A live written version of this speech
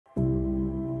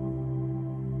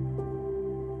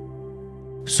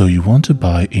So you want to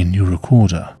buy a new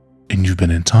recorder, and you've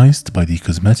been enticed by the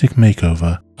cosmetic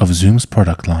makeover of Zoom's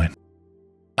product line.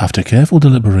 After careful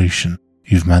deliberation,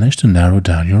 you've managed to narrow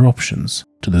down your options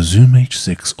to the Zoom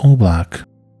H6 All Black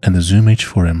and the Zoom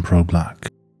H4n Pro Black,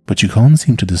 but you can't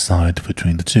seem to decide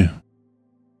between the two.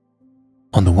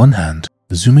 On the one hand,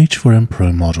 the Zoom H4n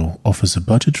Pro model offers a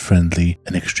budget-friendly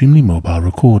and extremely mobile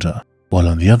recorder, while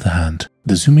on the other hand,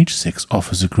 the Zoom H6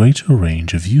 offers a greater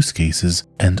range of use cases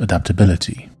and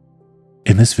adaptability.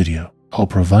 In this video, I'll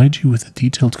provide you with a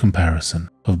detailed comparison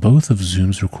of both of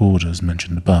Zoom's recorders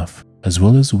mentioned above, as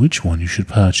well as which one you should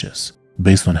purchase,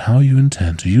 based on how you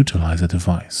intend to utilize the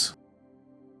device.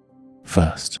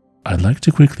 First, I'd like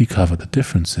to quickly cover the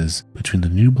differences between the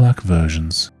new black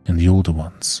versions and the older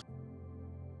ones.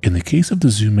 In the case of the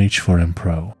Zoom H4n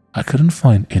Pro, I couldn't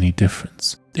find any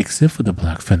difference except for the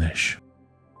black finish.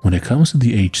 When it comes to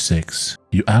the H6,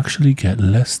 you actually get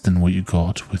less than what you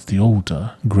got with the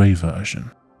older, grey version.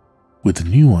 With the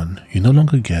new one, you no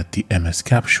longer get the MS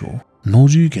capsule, nor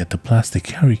do you get the plastic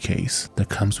carry case that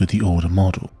comes with the older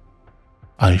model.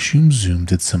 I assume Zoom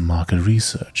did some market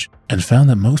research and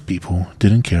found that most people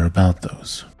didn't care about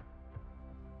those.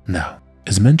 Now,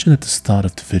 as mentioned at the start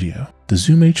of the video, the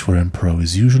Zoom H4n Pro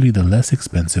is usually the less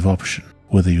expensive option,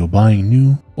 whether you're buying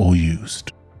new or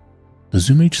used. The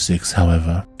Zoom H6,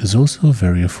 however, is also a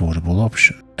very affordable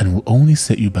option and will only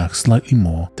set you back slightly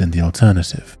more than the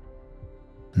alternative.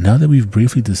 Now that we've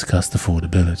briefly discussed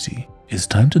affordability, it's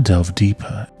time to delve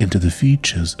deeper into the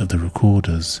features of the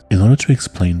recorders in order to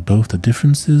explain both the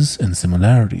differences and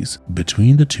similarities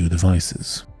between the two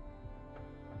devices.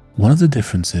 One of the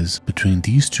differences between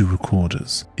these two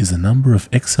recorders is the number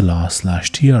of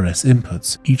XLR/TRS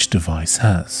inputs each device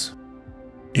has.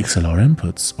 XLR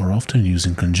inputs are often used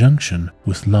in conjunction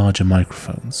with larger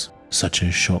microphones, such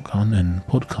as shotgun and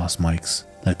podcast mics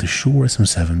like the Shure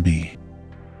SM7B.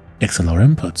 XLR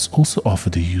inputs also offer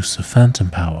the use of phantom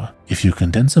power if your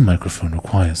condenser microphone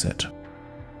requires it.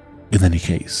 In any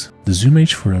case, the Zoom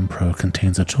H4n Pro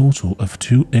contains a total of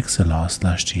 2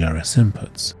 XLR/TRS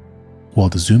inputs, while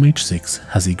the Zoom H6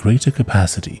 has a greater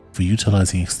capacity for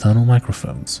utilizing external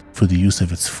microphones for the use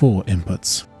of its 4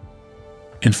 inputs.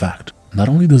 In fact, not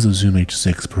only does the Zoom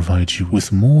H6 provide you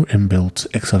with more inbuilt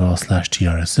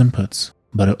XLR/TRS inputs,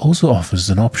 but it also offers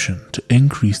an option to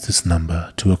increase this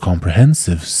number to a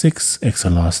comprehensive 6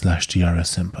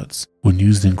 XLR/TRS inputs when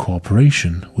used in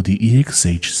cooperation with the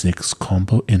EXH6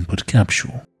 combo input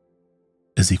capsule.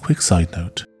 As a quick side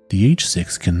note, the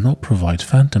H6 cannot provide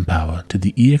phantom power to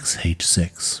the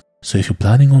EXH6, so if you're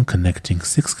planning on connecting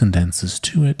 6 condensers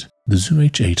to it, the Zoom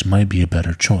H8 might be a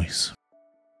better choice.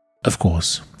 Of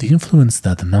course, the influence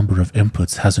that the number of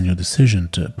inputs has on your decision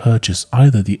to purchase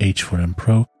either the H4n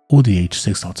Pro or the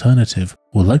H6 alternative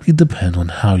will likely depend on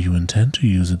how you intend to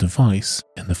use the device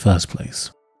in the first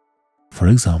place. For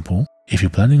example, if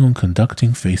you're planning on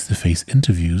conducting face-to-face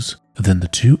interviews, then the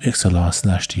 2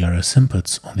 XLR/TRS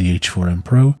inputs on the H4n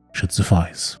Pro should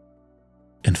suffice.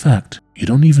 In fact, you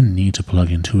don't even need to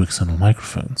plug in 2 external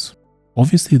microphones.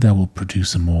 Obviously, that will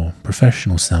produce a more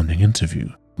professional sounding interview,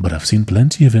 but I've seen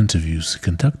plenty of interviews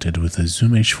conducted with the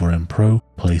Zoom H4n Pro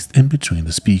placed in between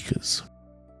the speakers.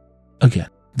 Again,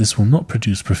 this will not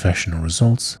produce professional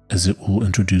results as it will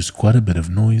introduce quite a bit of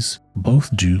noise,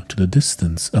 both due to the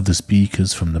distance of the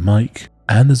speakers from the mic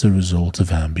and as a result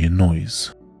of ambient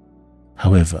noise.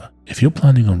 However, if you're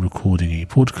planning on recording a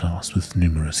podcast with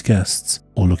numerous guests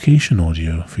or location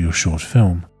audio for your short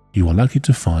film, you are likely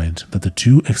to find that the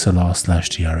 2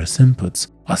 XLR/TRS inputs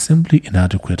are simply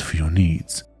inadequate for your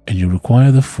needs, and you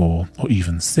require the 4 or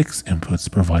even 6 inputs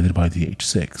provided by the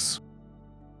H6.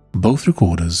 Both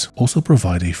recorders also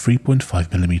provide a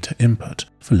 3.5mm input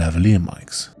for lavalier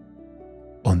mics.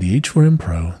 On the H4n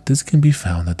Pro, this can be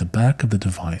found at the back of the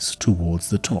device towards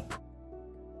the top.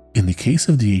 In the case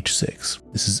of the H6,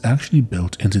 this is actually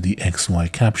built into the XY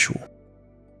capsule.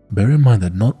 Bear in mind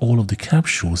that not all of the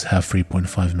capsules have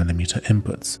 3.5mm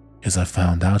inputs, as I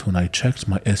found out when I checked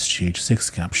my SGH6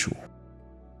 capsule.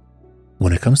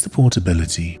 When it comes to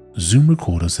portability, Zoom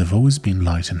recorders have always been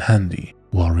light and handy,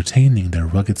 while retaining their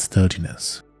rugged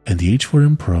sturdiness, and the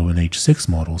H4n Pro and H6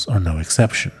 models are no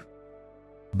exception.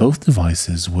 Both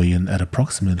devices weigh in at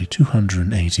approximately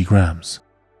 280 grams,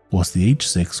 whilst the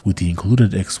H6 with the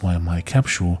included XY mic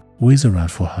capsule weighs around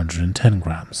 410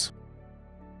 grams.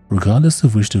 Regardless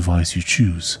of which device you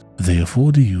choose, they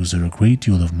afford the user a great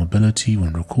deal of mobility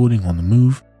when recording on the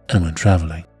move and when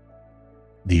traveling.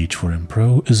 The H4n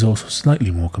Pro is also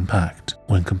slightly more compact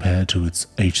when compared to its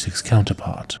H6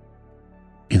 counterpart.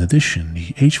 In addition,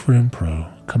 the H4n Pro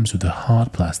comes with a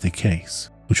hard plastic case,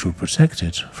 which will protect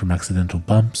it from accidental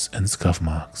bumps and scuff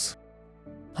marks.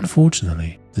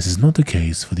 Unfortunately, this is not the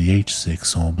case for the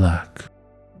H6 or Black.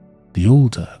 The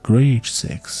older grey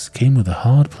H6 came with a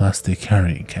hard plastic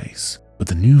carrying case, but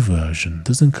the new version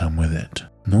doesn't come with it,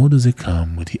 nor does it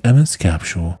come with the MS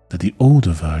capsule that the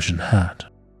older version had.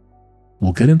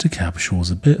 We'll get into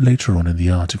capsules a bit later on in the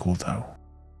article though.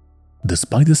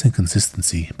 Despite this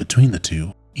inconsistency between the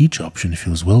two, each option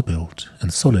feels well built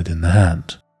and solid in the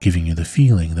hand, giving you the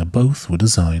feeling that both were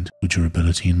designed with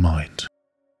durability in mind.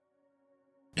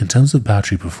 In terms of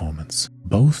battery performance,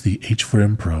 both the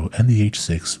H4n Pro and the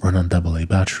H6 run on AA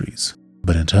batteries,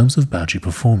 but in terms of battery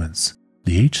performance,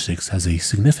 the H6 has a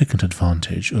significant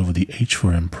advantage over the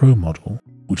H4n Pro model,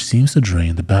 which seems to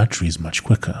drain the batteries much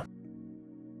quicker.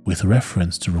 With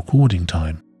reference to recording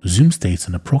time, Zoom states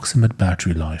an approximate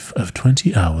battery life of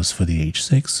 20 hours for the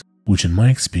H6, which in my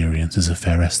experience is a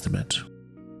fair estimate.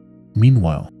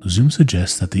 Meanwhile, Zoom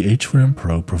suggests that the H4n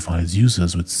Pro provides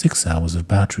users with 6 hours of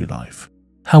battery life.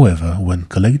 However, when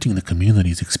collating the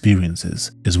community's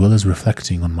experiences, as well as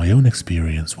reflecting on my own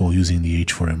experience while using the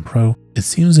H4n Pro, it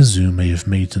seems as Zoom may have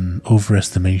made an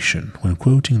overestimation when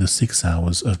quoting the 6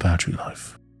 hours of battery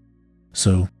life.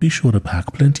 So be sure to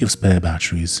pack plenty of spare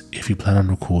batteries if you plan on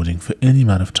recording for any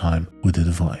amount of time with the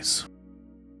device.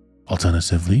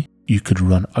 Alternatively, you could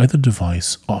run either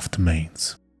device off the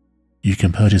mains. You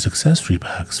can purchase accessory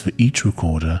packs for each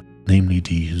recorder, namely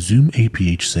the Zoom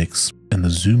AP-H6 and the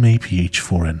Zoom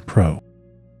AP-H4n Pro.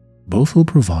 Both will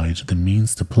provide the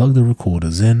means to plug the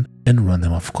recorders in and run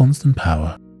them off constant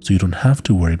power so you don't have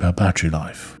to worry about battery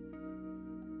life.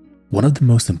 One of the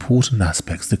most important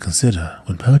aspects to consider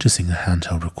when purchasing a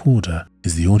handheld recorder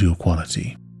is the audio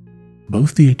quality.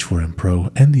 Both the H4n Pro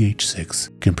and the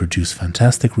H6 can produce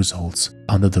fantastic results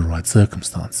under the right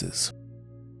circumstances.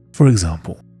 For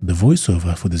example, the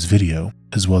voiceover for this video,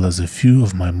 as well as a few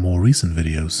of my more recent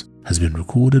videos, has been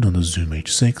recorded on the Zoom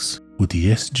H6 with the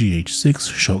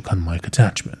SG-H6 shotgun mic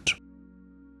attachment.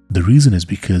 The reason is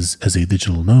because, as a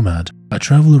digital nomad, I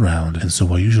travel around and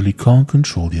so I usually can't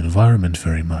control the environment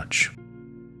very much.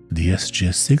 The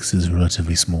SG-H6 is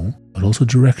relatively small, but also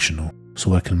directional,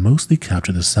 so I can mostly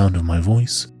capture the sound of my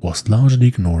voice whilst largely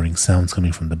ignoring sounds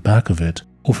coming from the back of it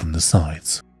or from the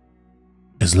sides.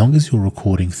 As long as you're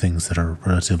recording things that are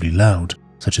relatively loud,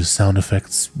 such as sound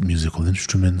effects, musical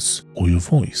instruments, or your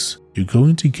voice, you're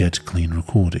going to get clean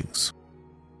recordings.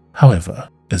 However,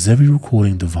 as every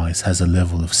recording device has a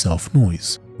level of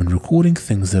self-noise, when recording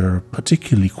things that are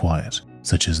particularly quiet,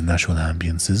 such as natural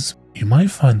ambiances, you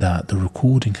might find that the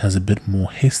recording has a bit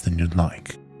more hiss than you'd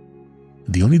like.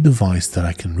 The only device that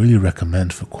I can really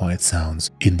recommend for quiet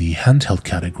sounds in the handheld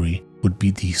category would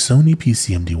be the Sony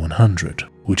PCMD100,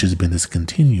 which has been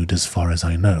discontinued as far as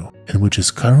I know, and which is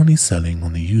currently selling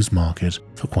on the used market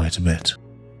for quite a bit.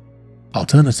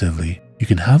 Alternatively, you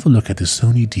can have a look at the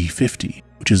Sony D50,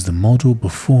 which is the model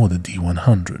before the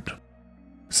D100.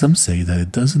 Some say that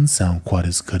it doesn't sound quite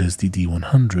as good as the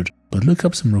D100, but look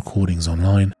up some recordings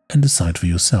online and decide for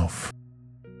yourself.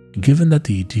 Given that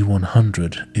the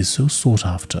D100 is so sought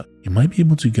after, you might be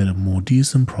able to get a more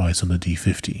decent price on the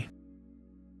D50.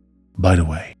 By the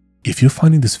way, if you're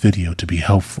finding this video to be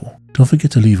helpful, don't forget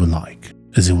to leave a like,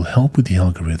 as it will help with the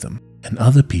algorithm and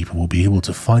other people will be able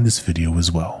to find this video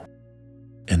as well.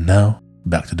 And now,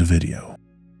 back to the video.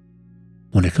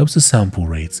 When it comes to sample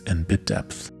rates and bit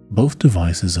depth, both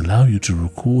devices allow you to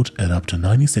record at up to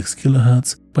 96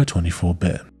 kHz by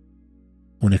 24-bit.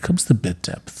 When it comes to bit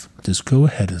depth, just go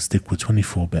ahead and stick with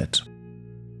 24-bit.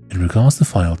 In regards to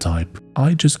file type,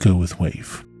 I just go with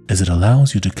WAV, as it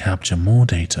allows you to capture more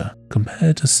data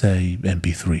compared to, say,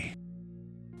 MP3.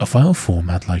 A file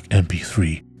format like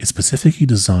MP3 is specifically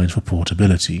designed for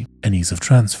portability and ease of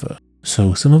transfer,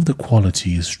 so some of the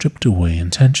quality is stripped away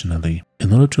intentionally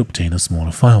in order to obtain a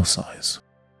smaller file size.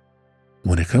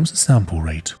 When it comes to sample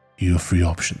rate, you have three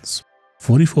options: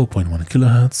 44.1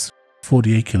 kHz,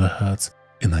 48 kHz,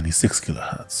 and 96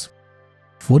 kHz.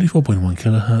 44.1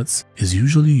 kHz is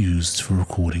usually used for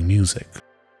recording music.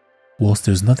 Whilst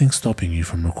there's nothing stopping you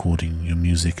from recording your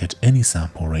music at any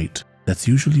sample rate, that's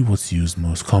usually what's used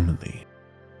most commonly.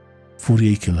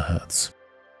 48 kHz.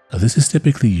 This is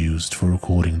typically used for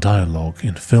recording dialogue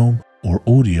in film or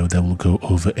audio that will go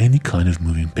over any kind of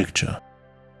moving picture.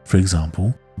 For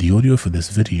example, the audio for this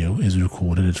video is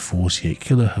recorded at 48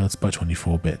 kHz by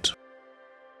 24-bit.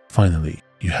 Finally,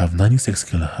 you have 96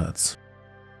 kHz.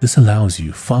 This allows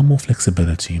you far more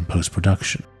flexibility in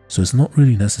post-production, so it's not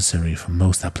really necessary for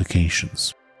most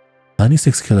applications.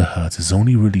 96 kHz is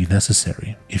only really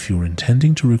necessary if you're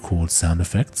intending to record sound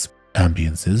effects,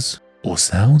 ambiances, or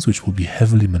sounds which will be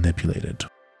heavily manipulated.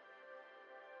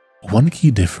 One key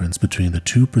difference between the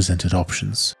two presented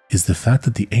options is the fact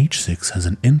that the H6 has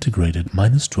an integrated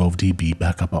 -12 dB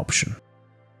backup option.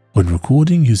 When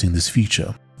recording using this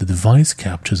feature, the device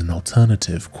captures an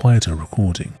alternative, quieter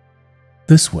recording.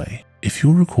 This way, if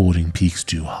your recording peaks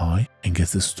too high and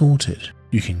gets distorted,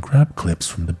 you can grab clips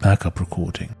from the backup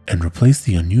recording and replace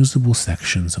the unusable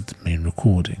sections of the main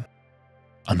recording.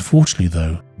 Unfortunately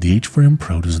though, the H4n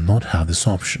Pro does not have this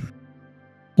option.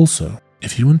 Also,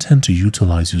 if you intend to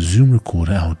utilize your Zoom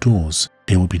recorder outdoors,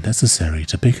 it will be necessary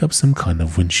to pick up some kind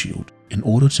of windshield in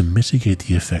order to mitigate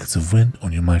the effects of wind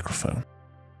on your microphone.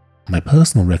 My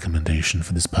personal recommendation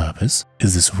for this purpose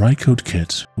is this Rycote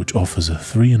kit, which offers a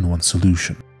 3-in-1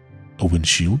 solution: a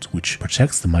windshield which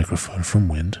protects the microphone from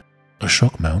wind, a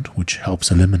shock mount which helps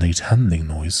eliminate handling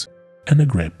noise, and a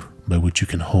grip by which you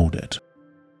can hold it.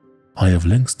 I have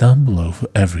links down below for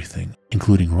everything,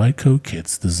 including Rycote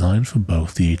kits designed for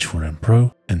both the H4n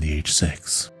Pro and the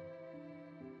H6.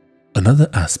 Another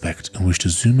aspect in which the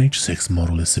Zoom H6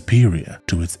 model is superior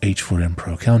to its H4n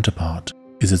Pro counterpart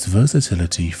is its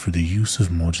versatility for the use of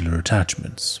modular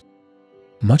attachments.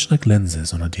 Much like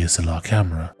lenses on a DSLR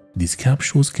camera, these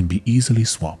capsules can be easily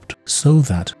swapped so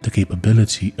that the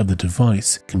capability of the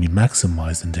device can be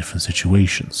maximized in different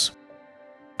situations.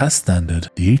 As standard,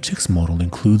 the H6 model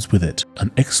includes with it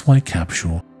an XY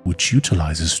capsule which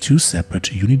utilizes two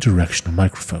separate unidirectional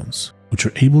microphones, which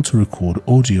are able to record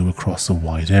audio across a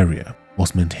wide area,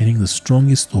 whilst maintaining the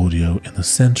strongest audio in the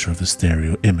center of the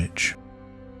stereo image.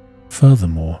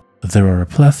 Furthermore, there are a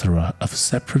plethora of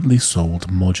separately sold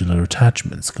modular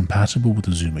attachments compatible with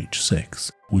the Zoom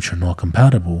H6, which are not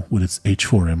compatible with its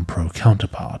H4n Pro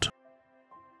counterpart.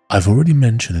 I've already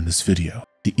mentioned in this video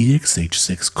the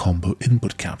EXH6 combo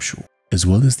input capsule, as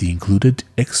well as the included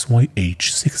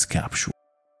XYH6 capsule.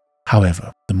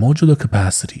 However, the modular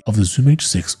capacity of the Zoom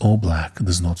H6 All Black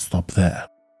does not stop there.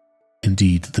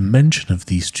 Indeed, the mention of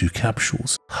these two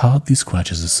capsules hardly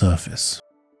scratches the surface.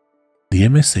 The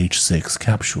MSH6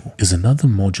 capsule is another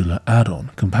modular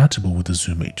add-on compatible with the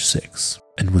Zoom H6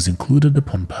 and was included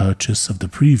upon purchase of the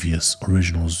previous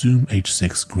original Zoom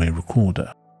H6 Grey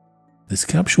recorder. This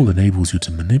capsule enables you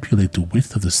to manipulate the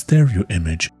width of the stereo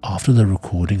image after the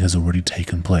recording has already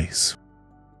taken place.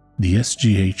 The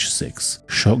SGH6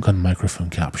 shotgun microphone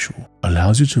capsule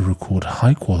allows you to record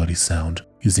high-quality sound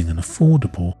using an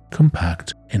affordable,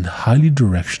 compact, and highly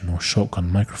directional shotgun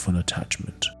microphone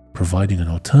attachment, providing an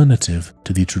alternative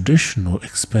to the traditional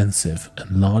expensive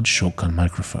and large shotgun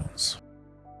microphones.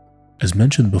 As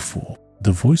mentioned before,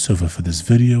 the voiceover for this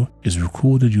video is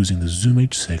recorded using the Zoom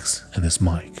H6 and this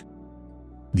mic.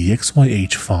 The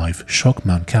XYH5 shock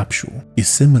mount capsule is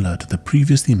similar to the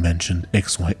previously mentioned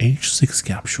XYH6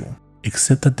 capsule,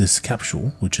 except that this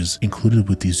capsule, which is included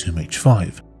with the Zoom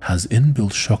H5, has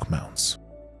inbuilt shock mounts.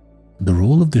 The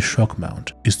role of this shock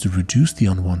mount is to reduce the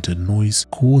unwanted noise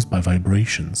caused by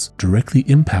vibrations directly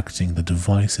impacting the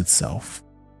device itself.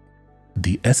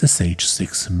 The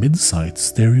SSH6 mid-side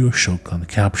stereo shotgun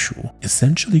capsule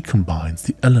essentially combines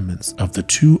the elements of the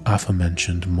two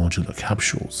aforementioned modular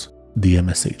capsules, the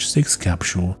MSH6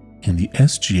 capsule and the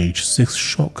SGH6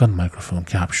 shotgun microphone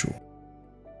capsule.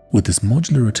 With this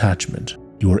modular attachment,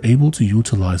 you are able to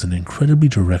utilize an incredibly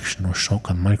directional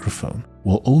shotgun microphone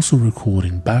while also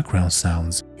recording background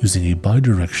sounds using a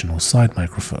bidirectional side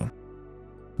microphone.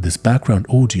 This background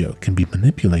audio can be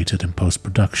manipulated in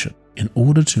post-production in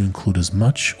order to include as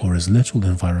much or as little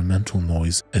environmental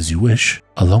noise as you wish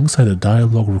alongside a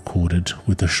dialogue recorded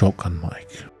with the shotgun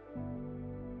mic.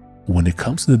 When it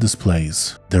comes to the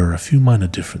displays, there are a few minor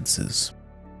differences.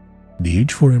 The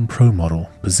H4n Pro model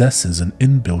possesses an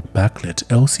inbuilt backlit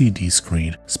LCD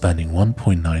screen spanning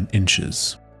 1.9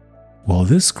 inches. While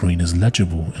this screen is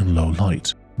legible in low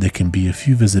light, there can be a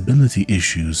few visibility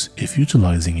issues if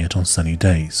utilizing it on sunny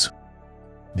days.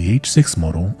 The H6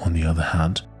 model, on the other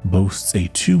hand, boasts a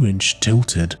 2-inch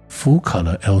tilted,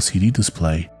 full-color LCD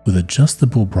display with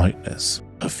adjustable brightness,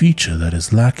 a feature that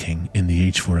is lacking in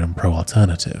the H4n Pro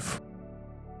alternative.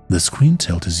 The screen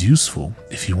tilt is useful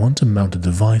if you want to mount a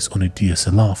device on a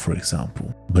DSLR, for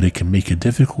example, but it can make it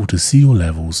difficult to see your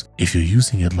levels if you're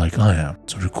using it like I am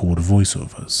to record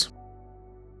voiceovers.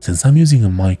 Since I'm using a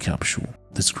mic capsule,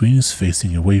 the screen is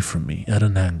facing away from me at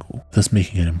an angle, thus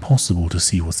making it impossible to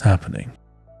see what's happening.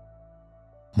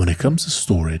 When it comes to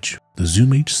storage, the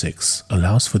Zoom H6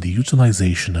 allows for the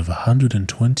utilization of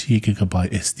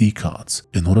 128GB SD cards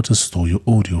in order to store your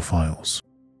audio files,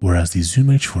 whereas the Zoom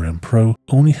H4n Pro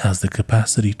only has the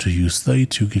capacity to use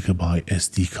 32GB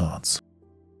SD cards.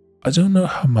 I don't know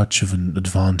how much of an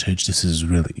advantage this is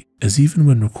really, as even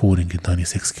when recording at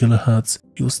 96 kHz,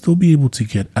 you'll still be able to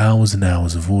get hours and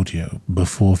hours of audio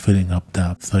before filling up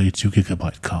that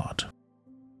 32GB card.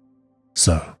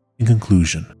 So, in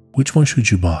conclusion, which one should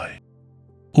you buy?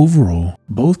 Overall,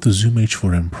 both the Zoom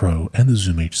H4n Pro and the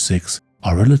Zoom H6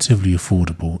 are relatively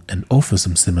affordable and offer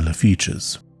some similar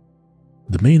features.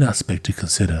 The main aspect to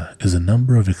consider is the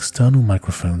number of external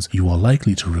microphones you are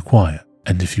likely to require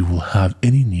and if you will have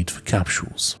any need for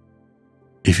capsules.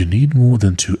 If you need more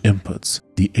than 2 inputs,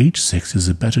 the H6 is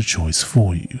a better choice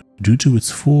for you due to its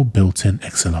 4 built-in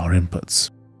XLR inputs.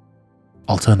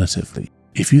 Alternatively,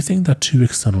 if you think that 2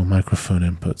 external microphone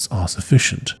inputs are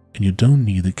sufficient and you don't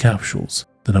need the capsules,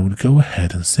 then I would go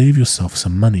ahead and save yourself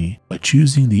some money by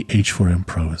choosing the H4n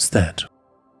Pro instead.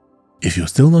 If you're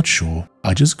still not sure,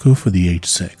 I just go for the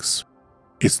H6.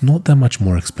 It's not that much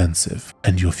more expensive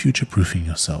and you're future-proofing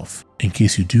yourself in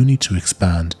case you do need to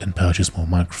expand and purchase more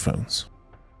microphones.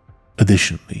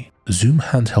 Additionally, Zoom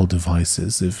handheld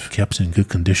devices, if kept in good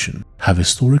condition, have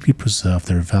historically preserved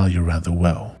their value rather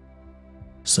well.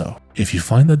 So, if you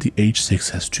find that the H6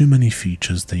 has too many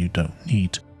features that you don't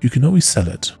need, you can always sell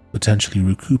it, potentially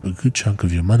recoup a good chunk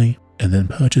of your money, and then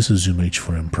purchase a Zoom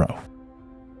H4n Pro.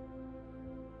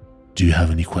 Do you have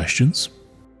any questions?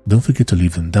 Don't forget to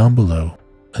leave them down below,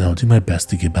 and I'll do my best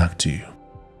to get back to you.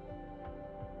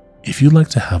 If you'd like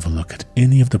to have a look at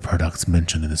any of the products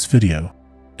mentioned in this video,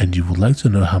 and you would like to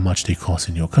know how much they cost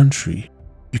in your country,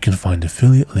 you can find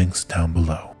affiliate links down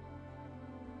below.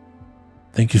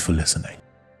 Thank you for listening.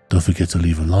 Don't forget to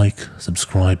leave a like,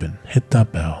 subscribe, and hit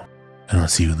that bell, and I'll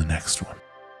see you in the next one.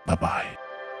 Bye bye.